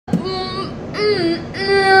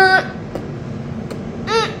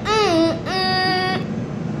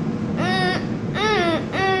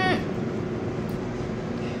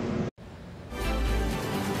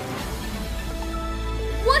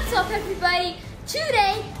What's up, everybody?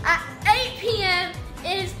 Today at 8 p.m.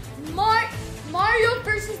 is Mario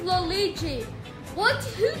versus Luigi. Who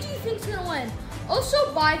do you think's gonna win?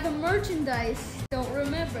 Also buy the merchandise. Don't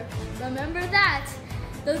remember that.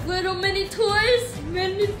 Those little mini toys,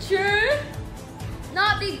 miniature,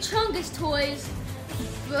 not big chungus toys,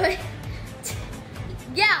 but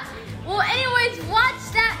yeah. Well, anyways, watch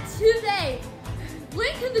that today.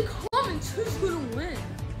 Link in the comments who's gonna win.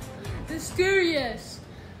 Mysterious.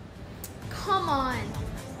 Come on.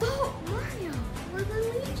 Vote Mario or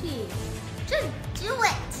Luigi. Just do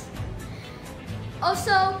it.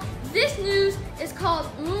 Also, this news is called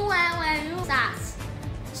Sass.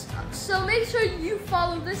 So make sure you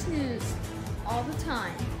follow this news all the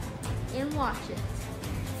time and watch it.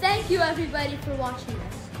 Thank you, everybody, for watching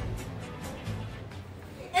this.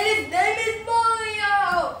 And his name is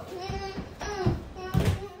Mario!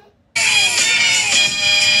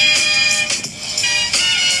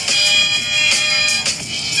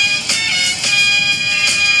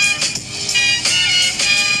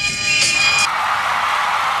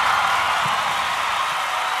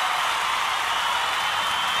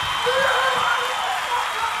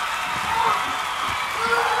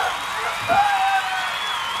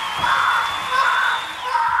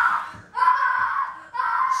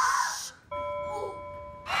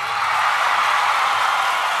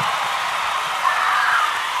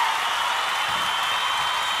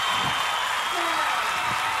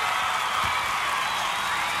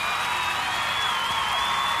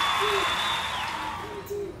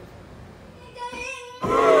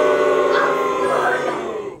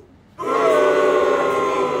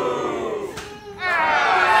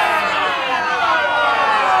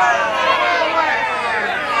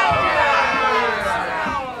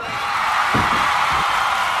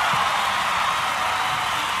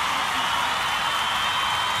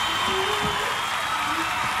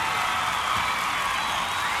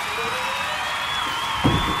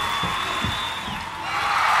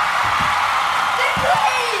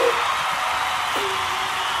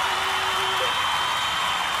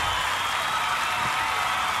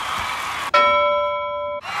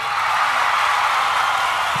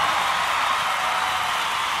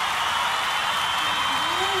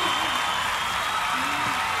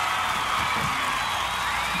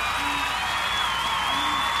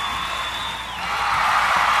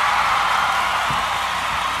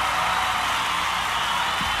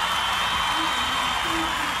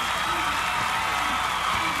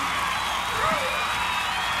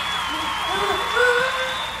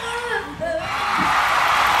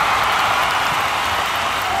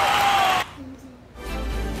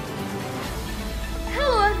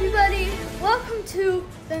 Welcome to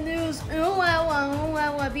the news.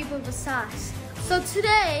 People with sauce. So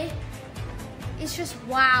today, it's just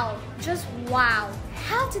wow.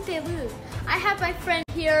 How did they lose? I have my friend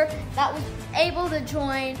here that was able to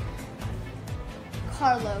join,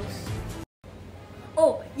 Carlos.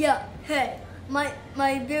 Oh yeah, hey, my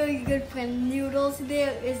very good friend Noodles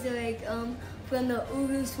there is like from the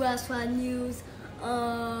Swat News.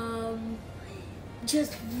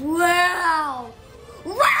 Just wow.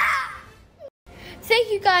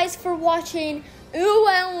 Thank you guys for watching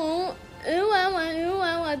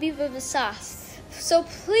Beef of the Sauce. So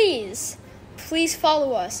please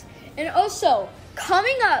follow us. And also,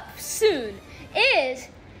 coming up soon is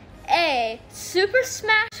a Super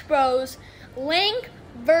Smash Bros. Link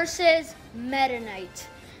versus Meta Knight.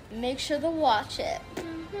 Make sure to watch it.